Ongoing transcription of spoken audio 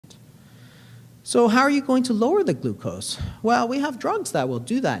So how are you going to lower the glucose? Well, we have drugs that will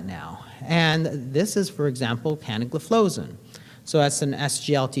do that now. And this is, for example, panagliflozin. So as an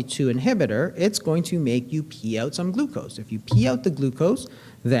SGLT-II inhibitor, it's going to make you pee out some glucose. If you pee out the glucose,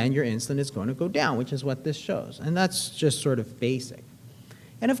 then your insulin is going to go down, which is what this shows. And that's just sort of basic.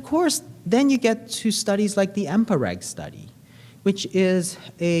 And of course, then you get to studies like the EMPA-REG study, which is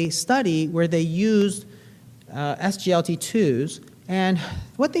a study where they used SGLT-IIs, and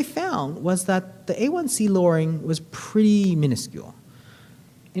what they found was that the A1C lowering was pretty minuscule.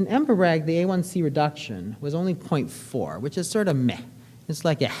 In EMPA-REG, the A1C reduction was only 0.4, which is sort of meh. It's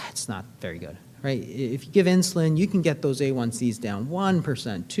like, yeah, it's not very good, right? If you give insulin, you can get those A1Cs down 1%,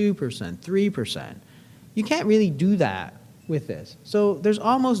 2%, 3%. You can't really do that with this. So there's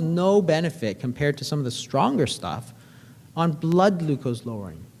almost no benefit compared to some of the stronger stuff on blood glucose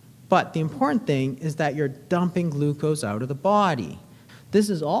lowering. But the important thing is that you're dumping glucose out of the body. This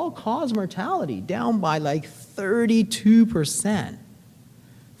is all-cause mortality, down by like 32%.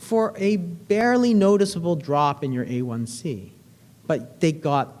 For a barely noticeable drop in your A1C. But they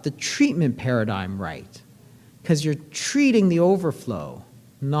got the treatment paradigm right, because you're treating the overflow,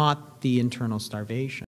 not the internal starvation.